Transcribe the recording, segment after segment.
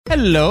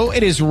Hello,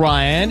 it is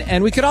Ryan,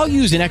 and we could all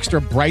use an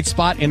extra bright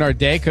spot in our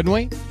day, couldn't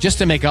we? Just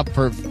to make up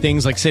for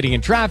things like sitting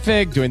in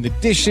traffic, doing the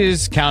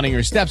dishes, counting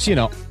your steps,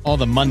 all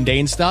the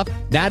mundane stuff.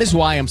 That is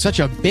why I'm such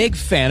a big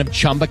fan of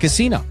Chumba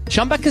Casino.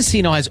 Chumba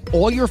Casino has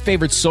all your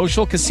favorite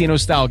social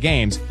casino-style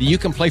games that you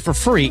can play for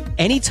free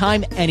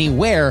anytime,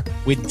 anywhere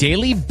with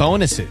daily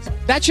bonuses.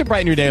 That should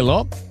brighten your day a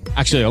little.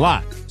 Actually, a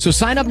lot. So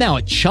sign up now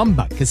at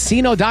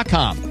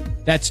ChumbaCasino.com.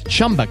 That's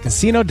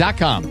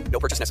ChumbaCasino.com. No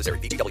purchase necessary.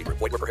 VGW Group.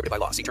 Void where prohibited by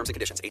law. See terms and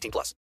conditions.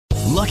 18+.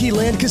 Lucky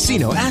Land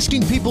Casino,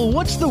 asking people,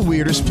 what's the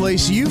weirdest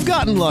place you've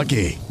gotten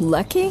lucky?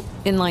 Lucky?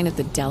 In line at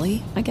the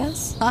deli, I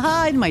guess?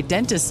 Aha, in my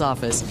dentist's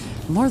office.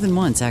 More than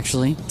once,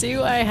 actually.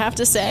 Do I have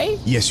to say?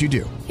 Yes, you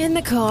do. In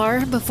the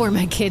car before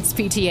my kids'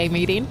 PTA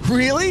meeting.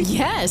 Really?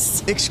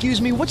 Yes. Excuse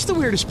me, what's the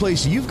weirdest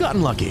place you've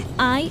gotten lucky?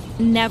 I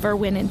never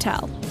win and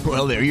tell.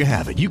 Well, there you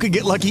have it. You can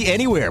get lucky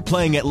anywhere,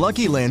 playing at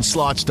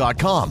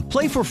LuckyLandSlots.com.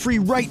 Play for free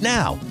right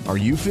now. Are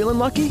you feeling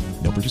lucky?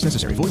 No purchase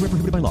necessary. Void where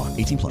prohibited by law.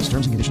 18+.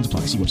 Terms and conditions apply.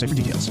 See website for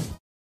details.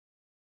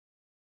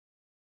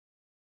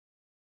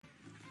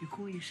 You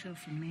call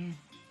yourself a man?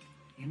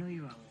 You know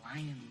you're a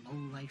lying,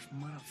 low-life,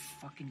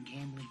 motherfucking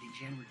gambling,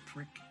 degenerate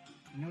prick.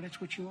 You know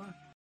that's what you are?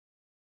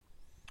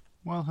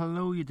 Well,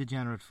 hello, you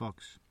degenerate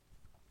fucks,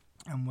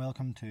 and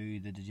welcome to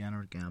The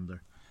Degenerate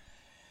Gambler.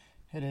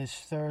 It is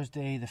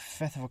Thursday, the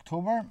 5th of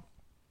October.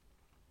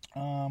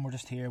 We're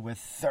just here with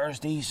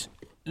Thursday's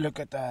look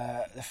at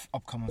the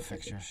upcoming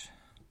fixtures.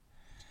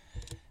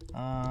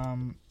 I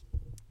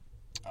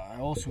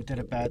also did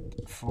a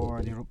bet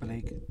for the Europa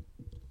League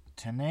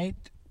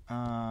tonight.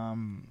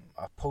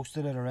 I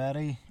posted it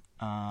already.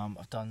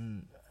 I've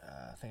done,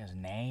 I think it's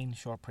 9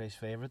 short price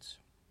favourites.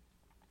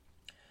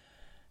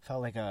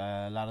 Felt like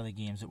a lot of the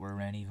games that were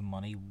around even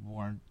money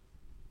weren't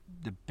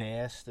the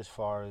best as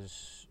far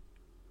as,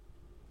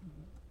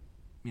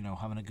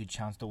 having a good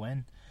chance to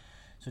win.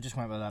 So I just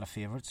went with a lot of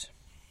favourites.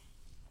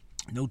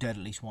 No doubt at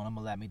least one of them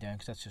will let me down,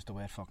 because that's just the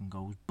way it fucking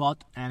goes.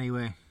 But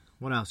anyway,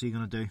 what else are you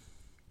going to do?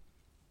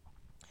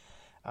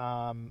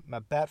 My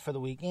bet for the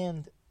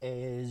weekend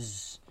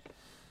is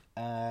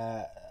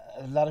a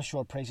lot of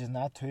short prices in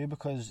that too,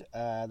 because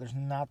there's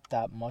not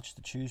that much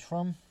to choose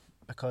from,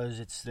 because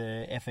it's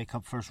the FA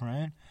Cup first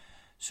round,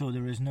 so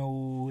there is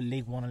no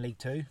League 1 and League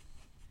 2.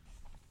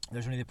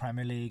 There's only the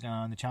Premier League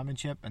and the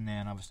Championship, and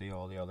then obviously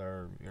all the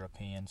other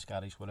European,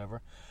 Scottish,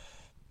 whatever.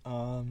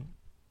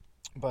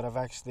 But I've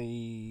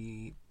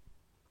actually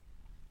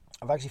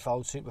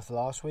followed suit with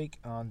last week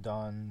and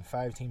done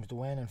 5 teams to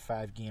win and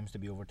 5 games to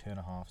be over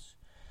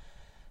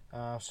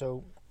 2.5.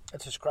 So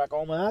let's just crack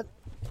on with that.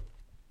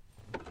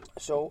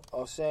 So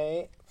I'll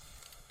say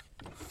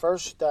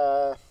first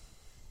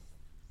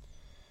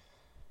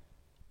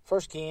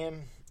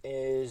game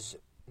is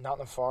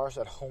Nottingham Forest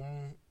at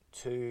home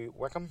to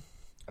Wycombe,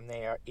 and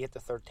they are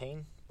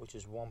 8-13, which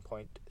is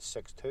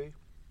 1.62.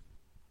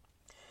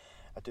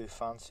 I do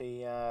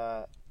fancy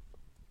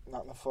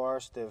Nottingham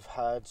Forest. They've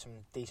had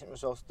some decent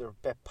results. They're a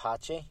bit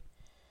patchy.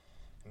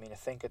 I mean, I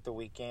think at the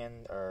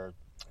weekend or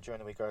during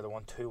the week, they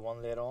won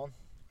 2-1 later on,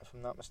 if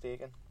I'm not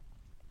mistaken.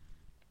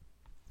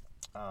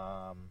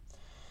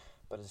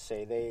 But as I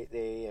say,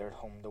 they are at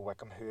home to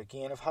Wycombe, who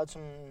again have had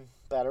some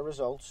better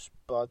results,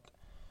 but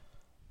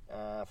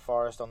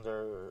Forest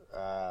under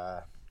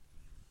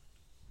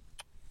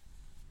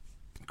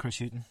Chris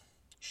Hughton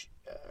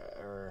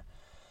are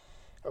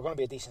going to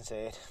be a decent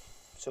side.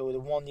 So they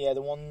won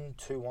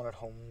 2-1 at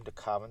home to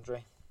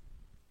Coventry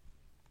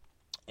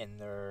in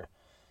their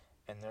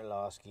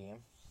last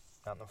game,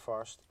 Nottingham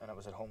Forest, and it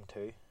was at home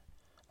too.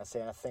 I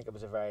think it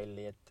was a very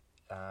late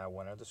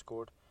winner they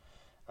scored.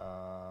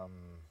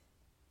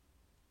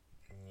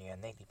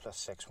 90 plus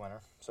 6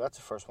 winner. So that's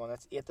the first one.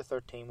 That's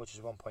 8-13, which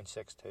is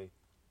 1.62.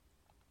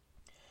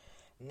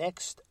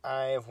 Next,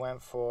 I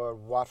went for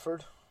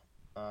Watford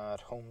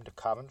at home to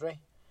Coventry.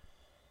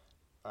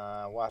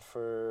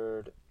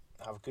 Watford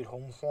have a good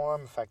home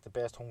form, in fact the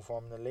best home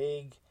form in the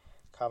league.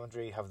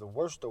 Coventry have the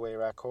worst away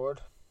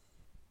record,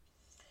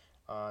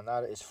 and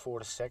that is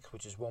 4-6,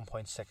 which is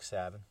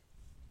 1.67.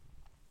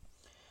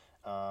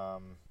 I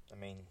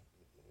mean,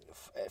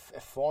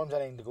 if form's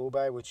anything to go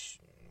by, which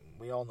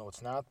we all know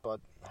it's not, but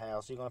how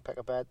else are you going to pick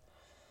a bet?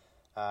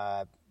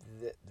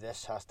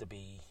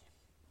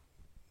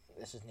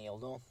 This is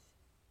nailed on,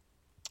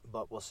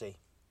 but we'll see.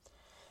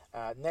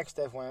 Next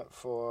I went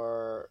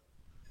for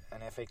an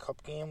FA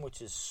Cup game,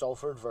 which is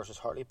Salford versus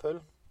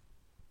Hartlepool,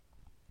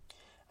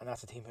 and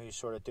that's a team who's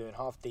sort of doing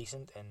half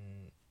decent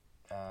in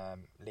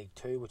League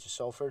 2, which is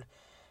Salford,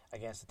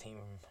 against a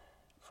team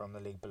from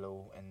the league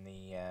below in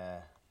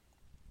the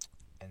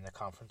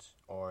conference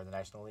or the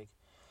National League.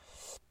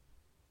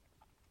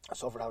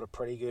 Salford have a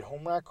pretty good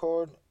home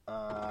record.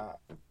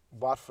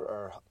 Watford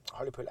or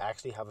Hartlepool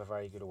actually have a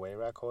very good away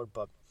record,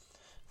 but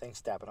I think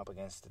stepping up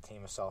against the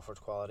team of Salford's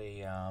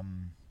quality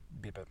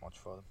be a bit much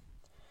for them.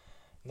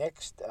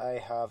 Next, I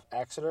have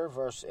Exeter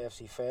versus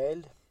FC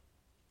Fylde.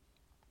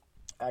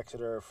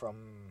 Exeter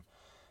from,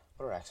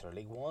 what are Exeter,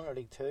 League 1 or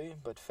League 2?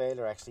 But Fylde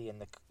are actually in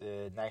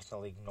the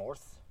National League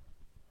North.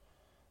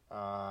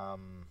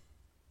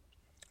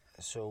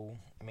 So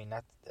I mean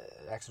that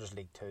Exeter's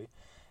League 2,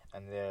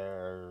 and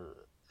they're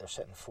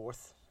sitting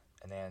fourth,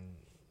 and then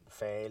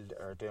Failed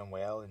are doing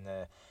well in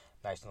the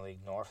National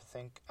League North, I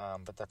think.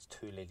 But that's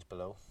 2 leagues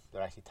below.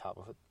 They're actually top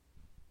of it,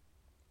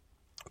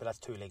 but that's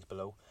 2 leagues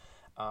below.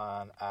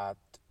 And at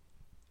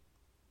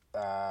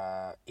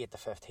 8 to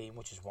 15,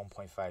 which is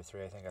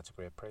 1.53, I think that's a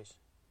great price.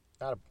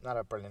 Not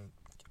a brilliant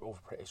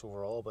price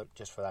overall, but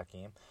just for that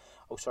game.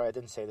 Oh, sorry, I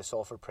didn't say the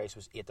Salford price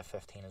was 8 to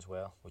 15 as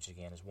well, which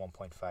again is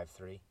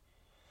 1.53.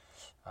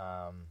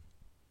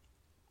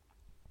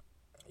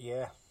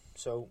 Yeah,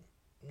 so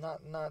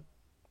not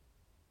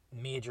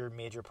major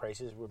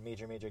prices with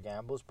major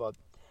gambles, but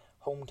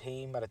home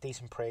team at a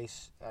decent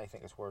price, I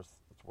think it's worth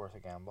a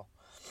gamble.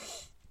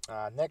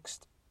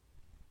 Next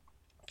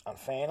and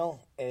final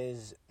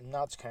is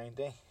Notts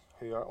County,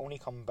 who are only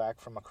coming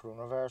back from a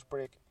coronavirus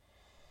break.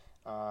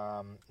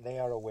 They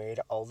are away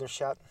to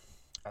Aldershot,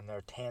 and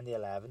they're 10 to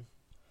 11,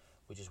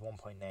 which is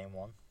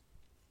 1.91.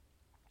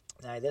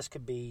 Now this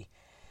could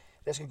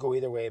go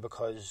either way,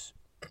 because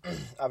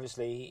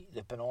obviously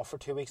they've been off for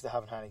 2 weeks. They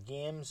haven't had any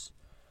games,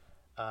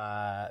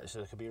 so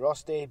they could be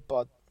rusty.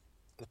 But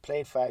they've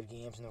played 5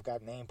 games and they've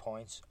got 9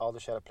 points.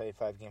 Aldershot have played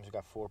 5 games, they've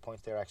got 4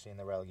 points. They're actually in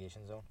the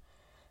relegation zone.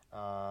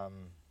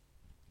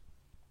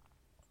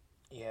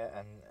 They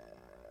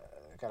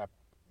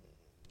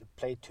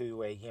played 2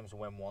 away games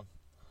and win 1.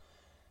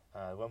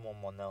 Win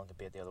 1-0 to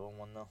beat the other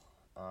one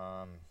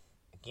 1-0.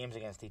 Games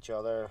against each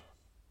other.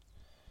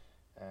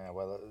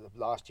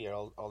 Last year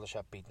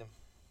Aldershot beat them,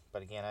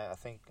 but again I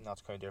think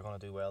Notts County are going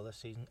to do well this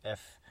season.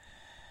 If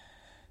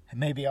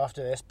maybe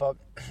after this, but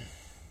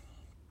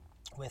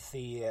with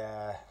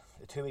the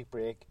 2 week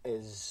break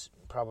is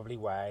probably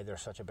why they're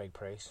such a big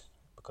price,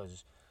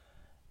 because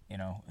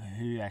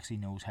who actually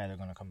knows how they're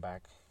going to come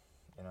back,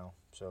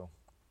 so.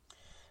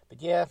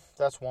 But yeah,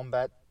 that's one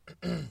bet.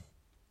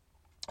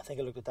 I think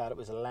I looked at that, it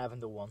was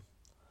 11 to 1.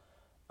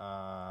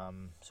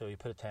 So you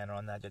put a tenner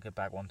on that, you'll get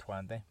back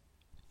 120,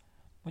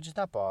 which is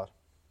not bad.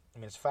 I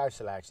mean, it's 5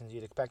 selections.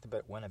 You'd expect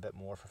win a bit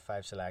more for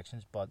 5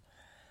 selections, but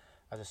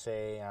as I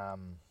say,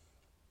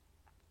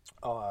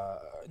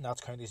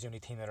 Notts County is the only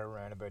team that are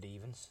around about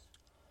evens.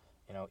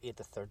 8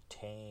 to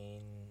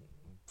 13,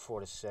 4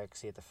 to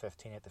 6, 8 to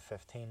 15, 8 to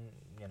 15.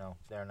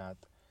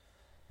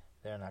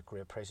 They're not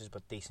great prices,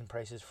 but decent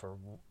prices for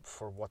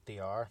what they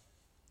are.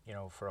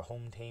 For a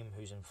home team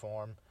who's in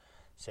form,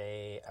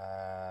 say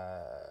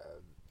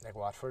like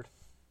Watford,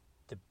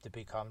 to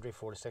beat Coventry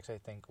 4 to 6, I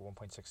think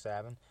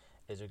 1.67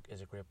 is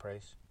a great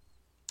price.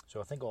 So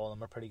I think all of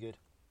them are pretty good.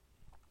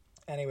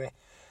 Anyway,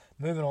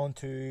 moving on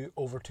to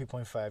over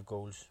 2.5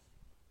 goals.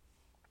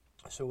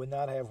 So in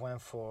that I have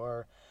went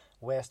for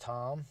West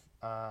Ham,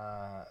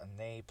 and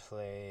they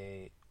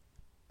play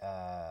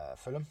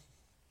Fulham,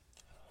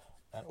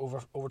 and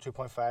over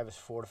 2.5 is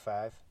 4 to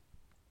 5.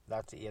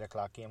 That's the 8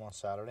 o'clock game on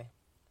Saturday.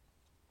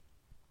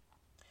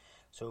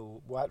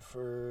 So West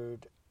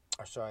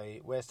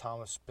Ham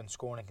has been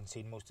scoring and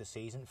conceding most of the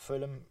season.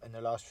 Fulham in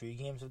their last few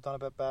games have done a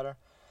bit better,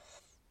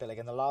 but like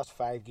in the last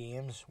 5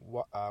 games,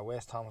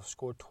 West Ham have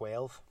scored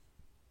 12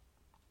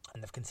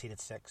 and they've conceded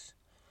 6.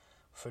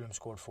 Fulham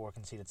scored 4,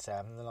 conceded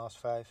 7 in the last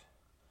 5.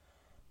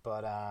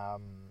 But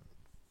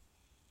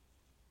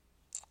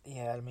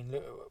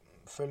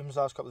Fulham's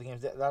last couple of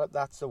games,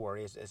 that's the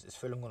worry. Is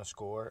Fulham going to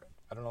score?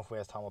 I don't know if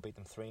West Ham will beat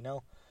them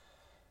 3-0.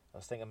 I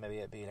was thinking maybe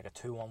it'd be like a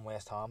 2-1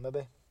 West Ham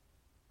maybe.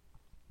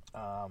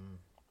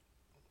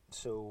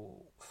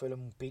 So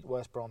Fulham beat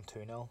West Brom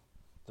 2-0.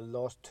 They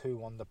lost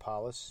 2-1 to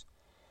Palace.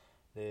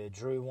 They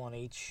drew 1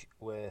 each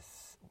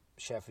with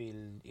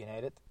Sheffield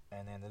United,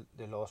 and then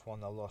they lost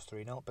 1-0, lost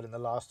 3-0. But in the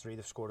last 3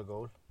 they've scored a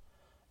goal.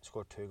 They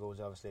scored 2 goals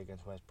obviously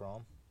against West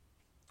Brom.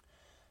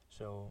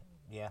 So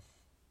yeah,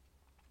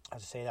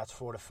 as I say, that's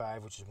 4 to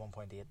 5, which is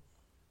 1.8.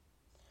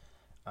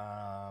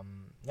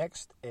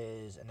 Next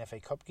is an FA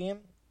Cup game,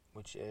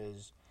 which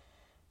is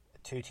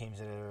 2 teams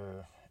that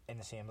are in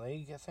the same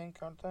league, I think,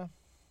 aren't they?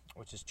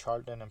 Which is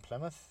Charlton and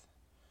Plymouth.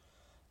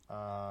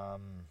 They're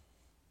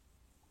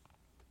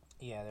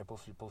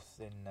both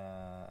in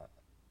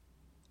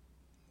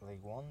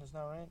League 1, isn't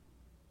that right?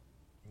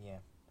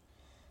 Yeah.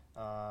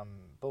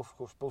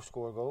 Both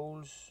score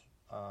goals.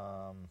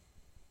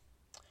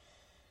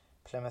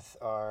 Plymouth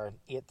are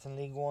 8th in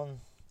League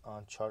 1,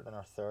 and Charlton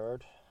are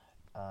 3rd.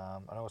 I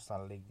know it's not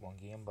a League 1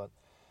 game, but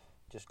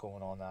just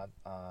going on that,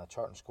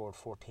 Charlton scored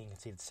 14,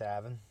 conceded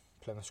 7.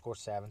 Plymouth scored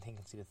 17,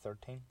 conceded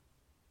 13.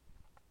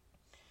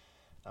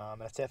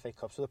 And it's FA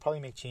Cup, so they'll probably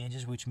make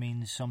changes, which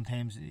means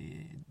sometimes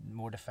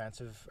more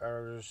defensive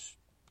errors,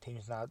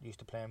 teams not used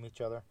to playing with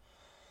each other.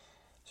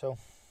 So,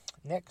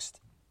 next,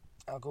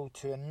 I'll go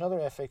to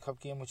another FA Cup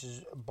game, which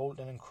is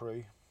Bolton and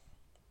Crewe.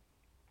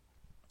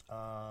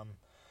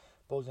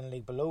 Bolton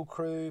League below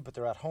Crewe, but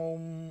they're at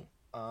home.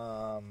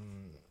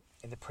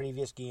 In the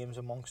previous games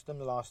amongst them,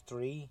 the last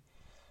 3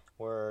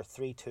 were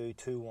 3-2,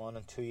 2-1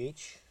 and 2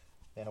 each.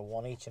 Then a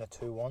 1 each and a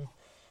 2-1.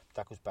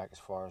 That goes back as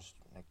far as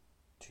like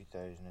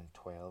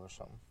 2012 or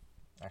something.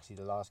 Actually,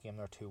 the last game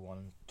they were 2-1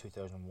 in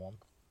 2001.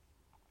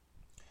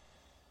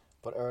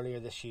 But earlier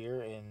this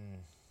year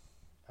in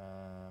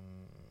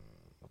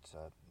what's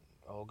that?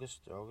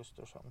 August or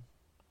something.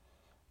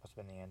 Must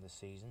have been the end of the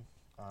season.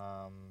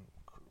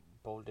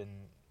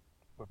 Bolton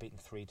were beaten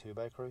 3-2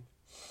 by Crewe.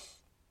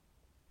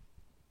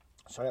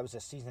 So that was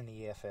this season in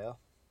the EFL.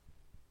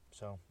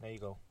 So there you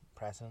go,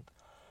 precedent.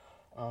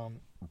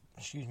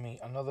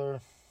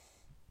 Another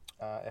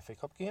FA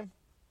Cup game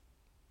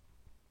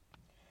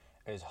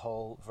is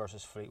Hull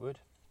versus Fleetwood.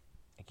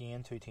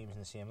 Again, two teams in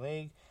the same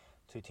league,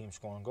 two teams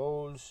scoring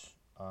goals.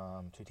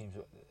 Two teams,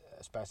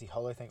 especially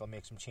Hull, I think will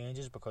make some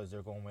changes because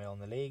they're going well in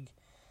the league.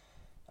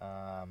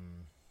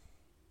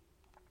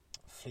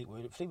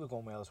 Fleetwood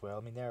going well as well.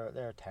 I mean,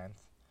 they're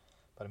 10th,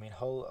 but I mean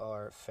Hull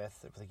are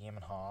 5th with a game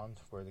in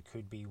hand, where they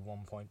could be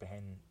 1 point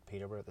behind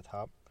Peterborough at the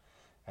top.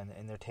 And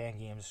in their 10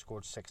 games,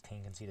 scored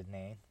 16, conceded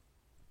 9.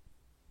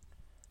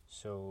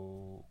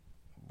 So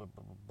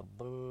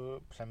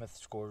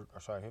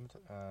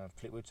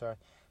Fleetwood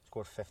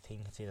scored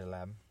 15, conceded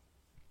 11.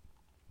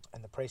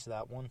 And the price of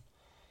that one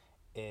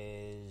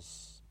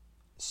is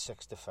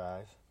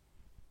 6-5.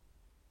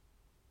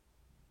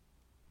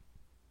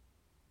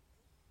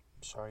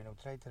 Sorry, no,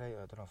 did I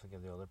don't know if I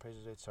give the other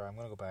prices out. Sorry, I'm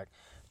going to go back.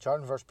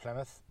 Charlton versus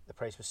Plymouth, the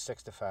price was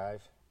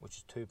 6-5, which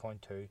is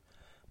 2.2.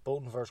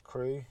 Bolton versus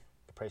Crewe,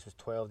 the price was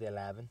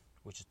 12-11,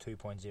 which is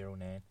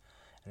 2.09. And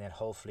then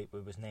Hull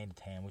Fleetwood was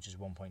 9-10, which is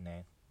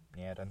 1.9.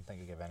 Yeah, I didn't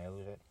think I'd give any of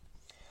those out.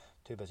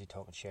 Too busy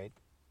talking shit.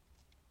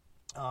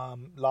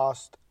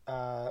 Last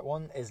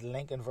one is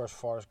Lincoln versus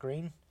Forest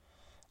Green.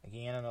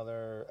 Again,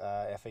 another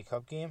FA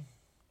Cup game.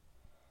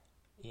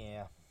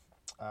 Yeah.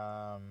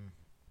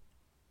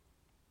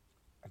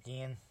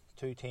 Again,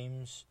 two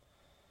teams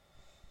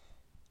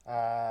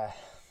in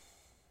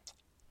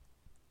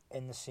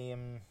the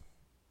same.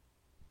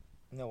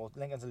 No,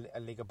 Lincoln's a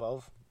league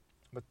above,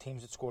 but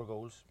teams that score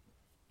goals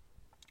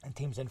and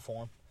teams in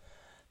form.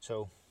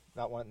 So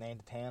that one at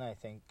 9-10, I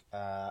think,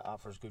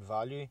 offers good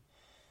value,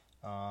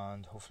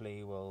 and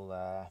hopefully will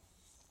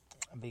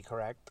be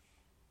correct.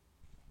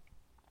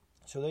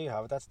 So there you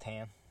have it. That's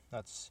 10.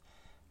 That's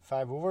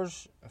 5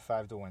 overs and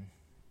 5 to win.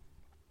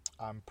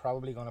 I'm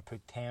probably going to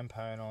put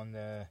 £10 on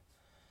the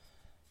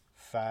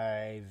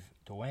 5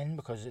 to win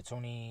because it's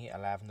only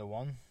 11 to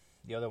 1.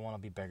 The other one will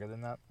be bigger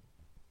than that.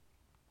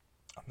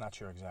 I'm not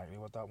sure exactly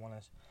what that one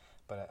is,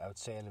 but I would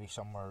say it'll be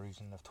somewhere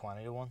region of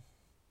 20 to 1.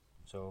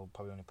 So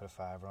probably only put a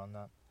 5 on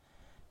that.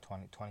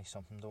 20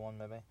 something to 1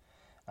 maybe.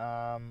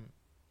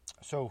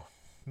 So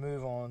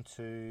move on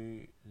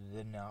to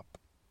the NAP.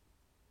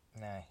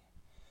 Now,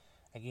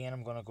 again,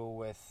 I'm going to go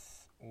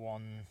with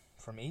one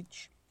from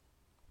each,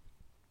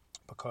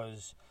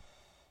 because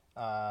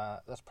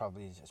it's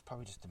probably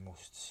just the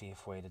most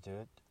safe way to do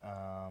it.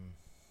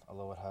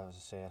 Although it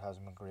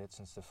hasn't been great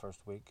since the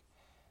first week.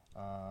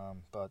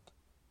 But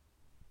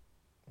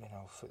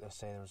let's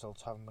say the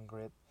results haven't been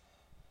great.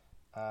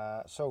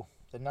 So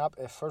the NAP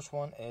first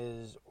one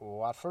is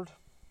Watford.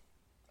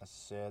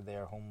 They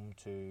are home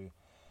to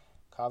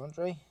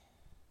Coventry.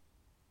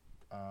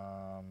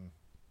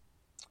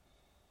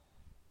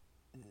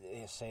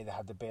 They say they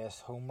had the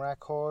best home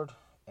record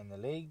in the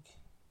league,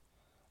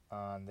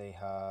 and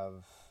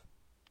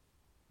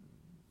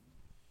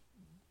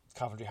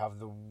Coventry have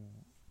the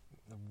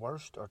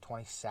worst or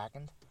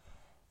 22nd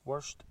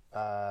worst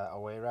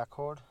away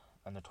record,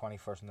 and they're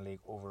 21st in the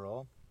league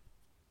overall.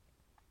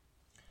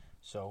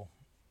 So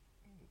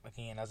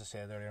again, as I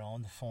said earlier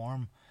on, the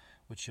form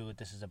would show that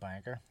this is a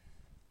banker,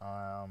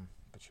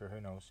 but sure,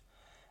 who knows.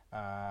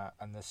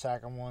 And the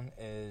second one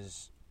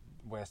is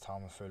West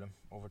Ham and Fulham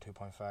over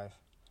 2.5.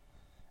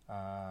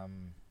 I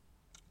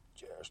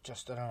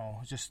don't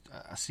know.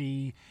 I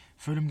see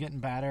Fulham getting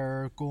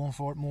better, going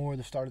for it more.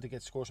 They've started to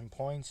score some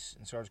points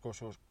and started to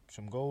score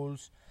some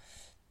goals.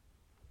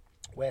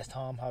 West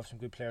Ham have some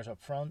good players up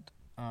front,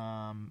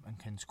 and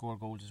can score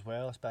goals as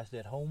well, especially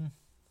at home.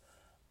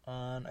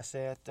 And I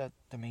say that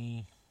to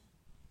me.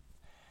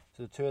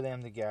 So the two of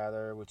them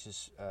together, which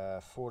is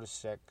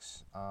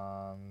 4-6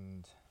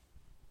 and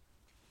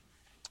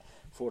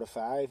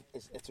 4-5,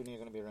 it's only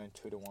going to be around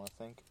 2 to 1, I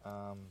think.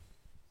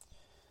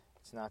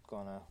 It's not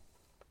gonna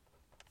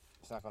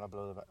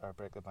blow or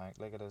break the bank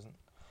like it isn't.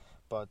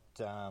 But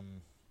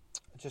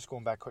just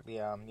going back quickly,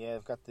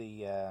 I've got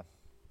the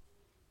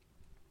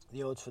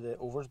odds for the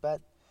overs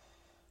bet,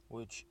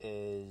 which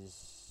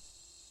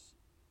is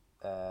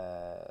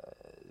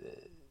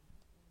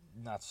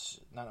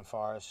Nottingham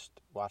Forest,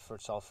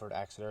 Watford, Salford,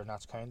 Exeter,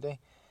 Notts County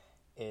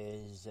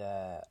is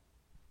so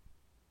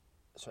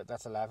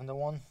that's 11 to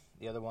 1.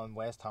 The other one,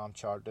 West Ham,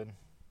 Charlton,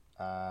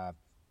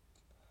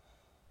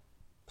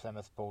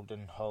 Plymouth,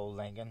 Bolton, Hull,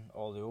 Lincoln,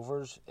 all the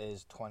overs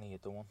is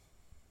 28 to 1.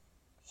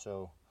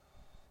 So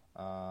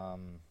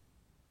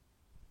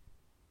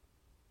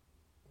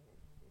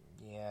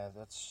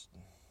that's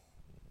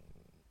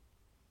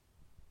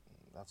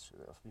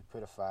if we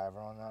put a $5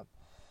 on that,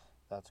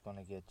 that's going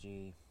to get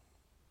you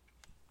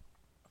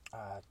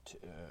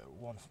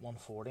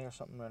 140 or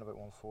something, around about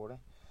 140.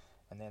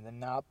 And then the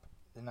NAP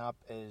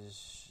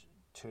is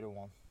 2 to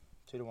 1,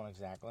 2 to 1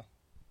 exactly.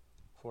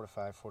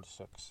 4-5,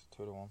 4-6,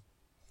 2 to 1.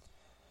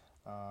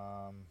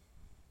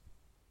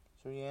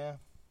 So yeah,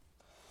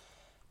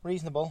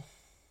 reasonable.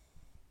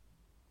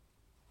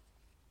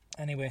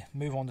 Anyway,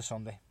 move on to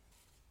Sunday.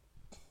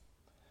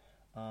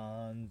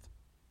 And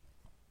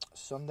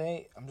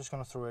Sunday, I'm just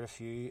going to throw out a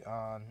few,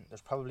 and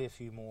there's probably a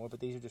few more, but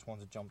these are just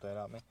ones that jumped out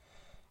at me.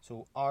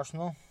 So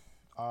Arsenal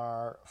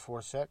are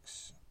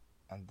 4-6,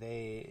 and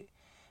they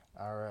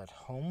are at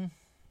home.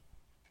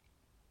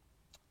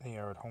 They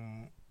are at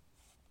home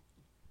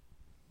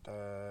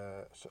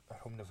to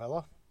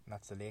Villa, and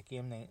that's the late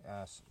game,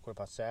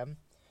 7:15.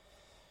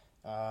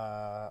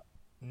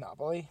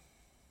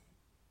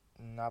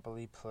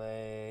 Napoli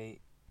play,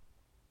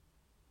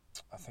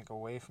 I think,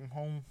 away from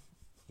home.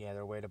 Yeah,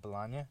 they're away to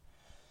Bologna.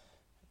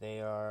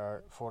 They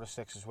are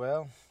 4-6 as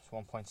well. It's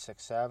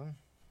 1.67.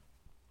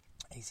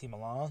 AC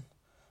Milan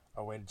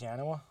are away to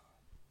Genoa.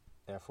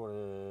 They're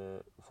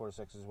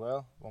 4-6 as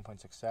well.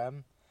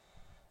 1.67.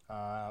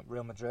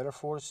 Real Madrid are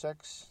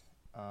 4-6.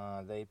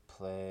 They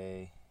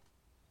play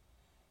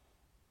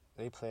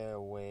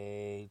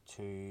away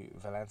to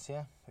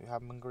Valencia, who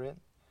haven't been great.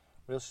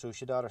 Real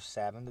Sociedad are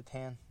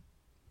 7-10.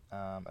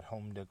 At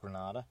home to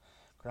Granada.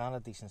 Granada,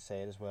 decent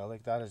side as well.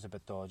 Like, that is a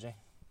bit dodgy,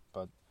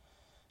 but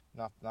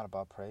not a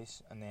bad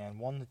price. And then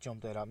one that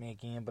jumped out at me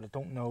again, but I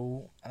don't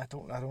know, and I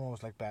don't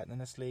always like betting in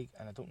this league,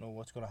 and I don't know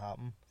what's going to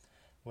happen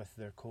with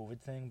their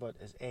COVID thing. But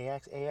is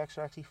Ajax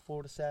are actually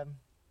 4-7,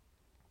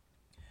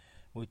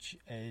 which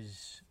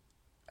is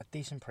a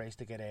decent price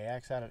to get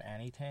Ajax at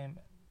any time,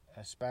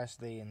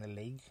 especially in the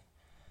league.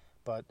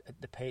 But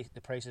the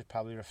price is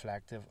probably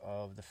reflective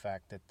of the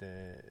fact that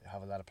they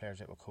have a lot of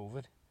players out with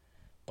COVID.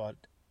 But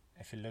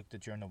if you looked at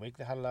during the week,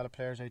 they had a lot of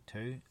players out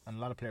too, and a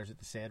lot of players that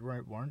they said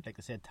weren't. Like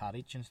they said,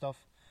 Tadic and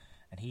stuff,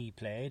 and he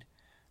played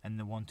in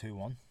the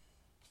 1-2-1.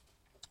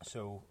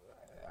 So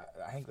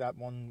I think that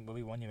one will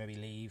be one you maybe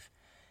leave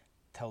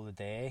till the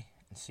day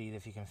and see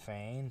if you can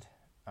find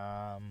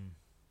out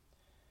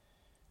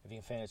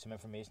some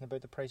information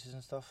about the prices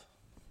and stuff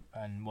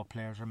and what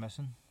players are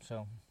missing.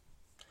 So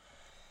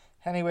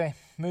anyway,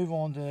 move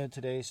on to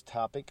today's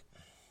topic,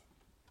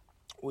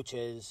 which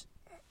is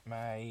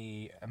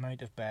my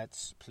amount of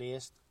bets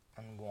placed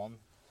and won,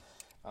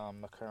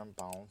 my current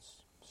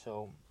balance.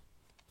 So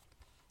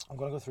I'm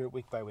going to go through it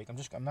week by week.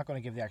 I'm not going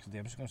to give the actual day.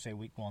 I'm just going to say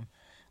week 1,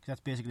 because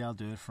that's basically, I'll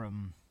do it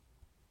from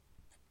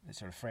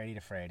sort of Friday to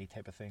Friday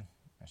type of thing,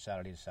 or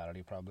Saturday to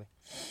Saturday probably.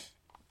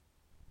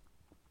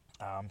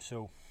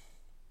 So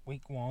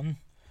week 1,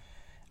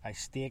 I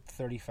staked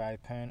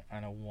 £35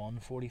 and I won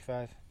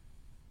 45,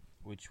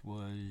 which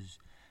was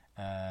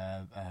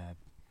a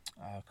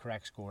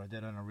correct score. I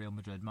did on a Real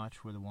Madrid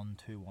match where the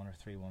 1-2-1 or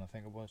 3-1, I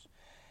think it was.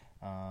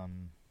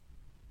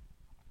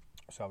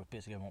 So I was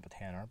basically went with a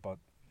tenner. But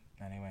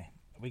anyway,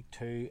 week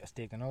 2, I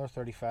staked another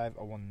 35.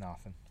 I won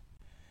nothing.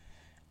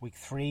 Week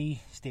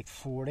 3, staked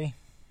 40,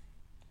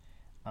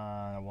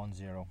 and I won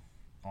 0.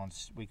 On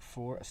week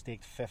 4, I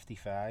staked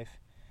 55,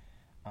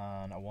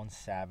 and I won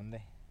 70.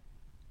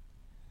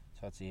 So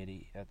that's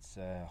 80. That's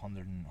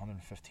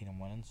 115 in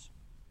winnings,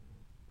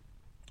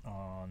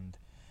 and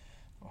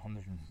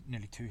 100,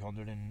 nearly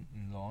 200 in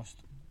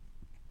lost.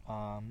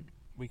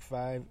 Week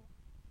 5,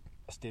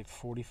 I staked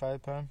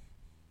 £45,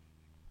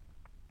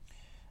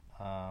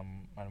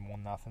 and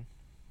won nothing.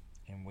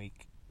 In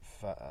week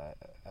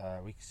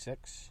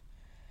 6,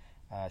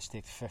 I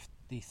staked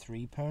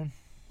 £53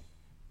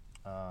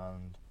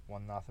 and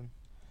won nothing.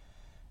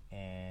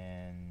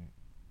 In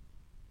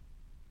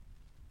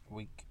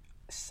week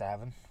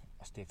 7,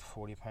 I staked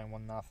 £40,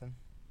 won nothing.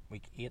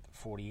 Week 8,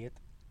 48,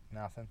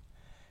 nothing.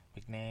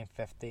 Week 9,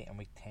 50, and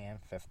week 10,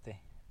 50,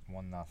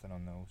 won nothing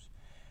on those,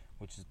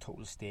 which is a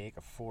total stake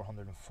of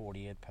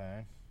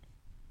 £448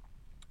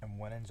 and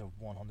winnings of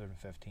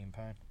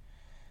 £115.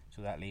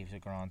 So that leaves a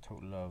grand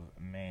total of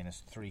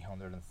minus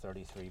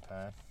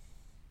 £333.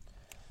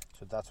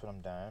 So that's what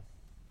I'm down.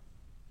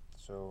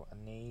 So I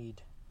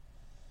need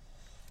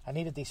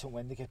a decent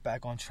win to get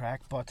back on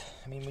track. But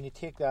I mean, when you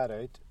take that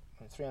out,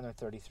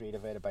 333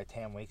 divided by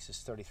 10 weeks is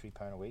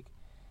 £33 a week.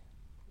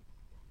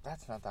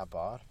 That's not that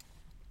bad.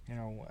 You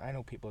know, I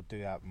know people do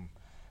that in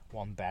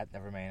one bet,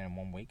 never mind in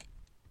 1 week.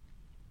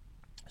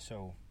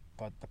 So,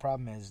 but the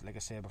problem is, like I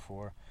said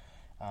before,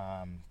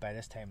 by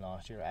this time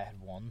last year, I had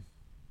won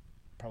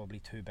probably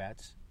 2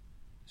 bets.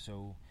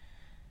 So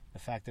the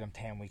fact that I'm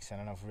 10 weeks in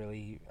and I've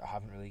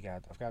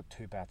got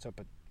 2 bets up,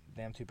 but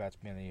them 2 bets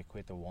mainly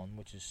equate to 1,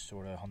 which is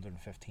sort of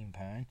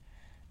 £115.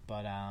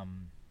 But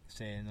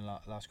say in the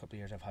last couple of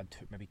years, I've had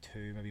two,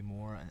 maybe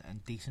more,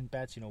 and decent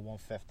bets. You know,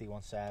 150,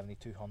 170,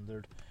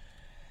 200.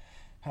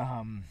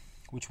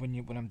 Which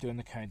when I'm doing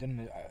the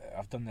counting,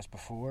 I've done this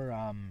before.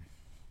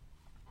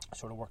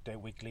 Sort of worked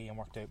out weekly and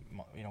worked out,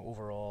 you know,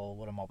 overall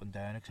what I'm up and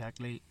down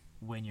exactly.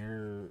 When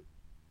you're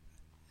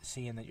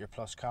seeing that your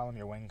plus column,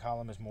 your win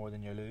column is more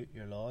than your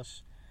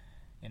loss,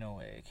 you know,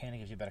 it kind of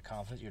gives you a bit of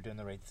confidence you're doing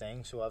the right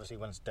thing. So obviously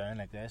when it's down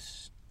like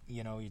this,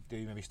 you know, you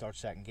do maybe start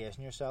second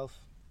guessing yourself.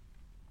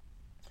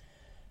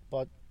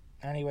 But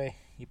anyway,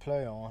 you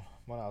plough on.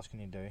 What else can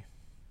you do?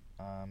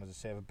 As I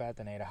say, I have a bet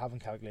tonight. I haven't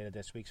calculated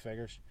this week's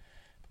figures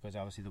because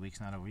obviously the week's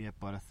not over yet,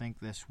 but I think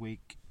this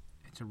week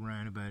it's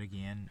around about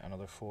again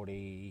another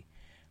 40,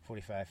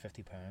 45,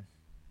 50 pound.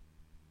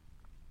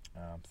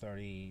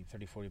 30,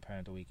 40 pound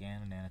at the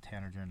weekend, and then a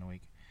tenner during the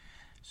week.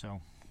 So,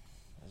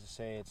 as I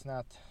say, it's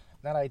not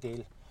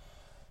ideal,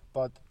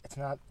 but it's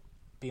not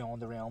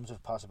beyond the realms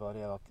of possibility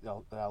that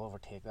I'll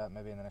overtake that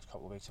maybe in the next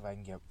couple of weeks if I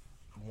can get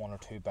 1 or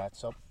 2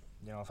 bets up.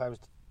 You know, if I was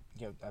to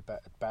get a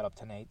bet up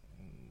tonight,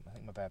 I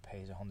think my bet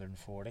pays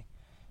 140.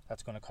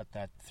 That's going to cut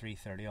that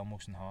 330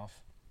 almost in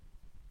half.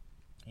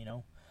 You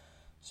know,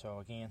 so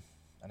again,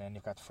 and then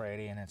you've got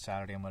Friday and then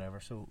Saturday and whatever.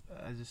 So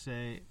as I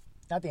say,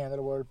 not the end of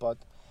the world, but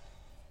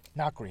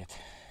not great.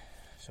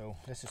 So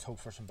let's just hope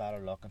for some better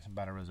luck and some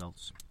better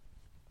results.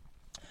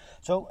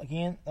 So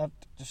again, that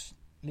just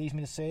leaves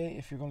me to say,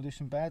 if you're going to do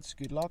some bets,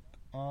 good luck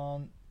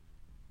and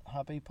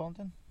happy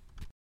punting.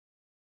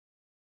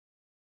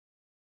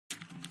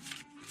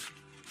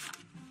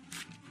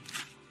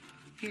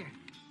 Here,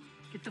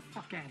 get the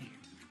fuck out of here.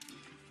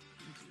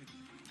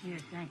 Yeah,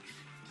 thanks.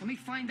 Let me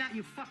find out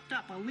you fucked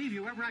up. I'll leave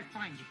you wherever I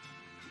find you.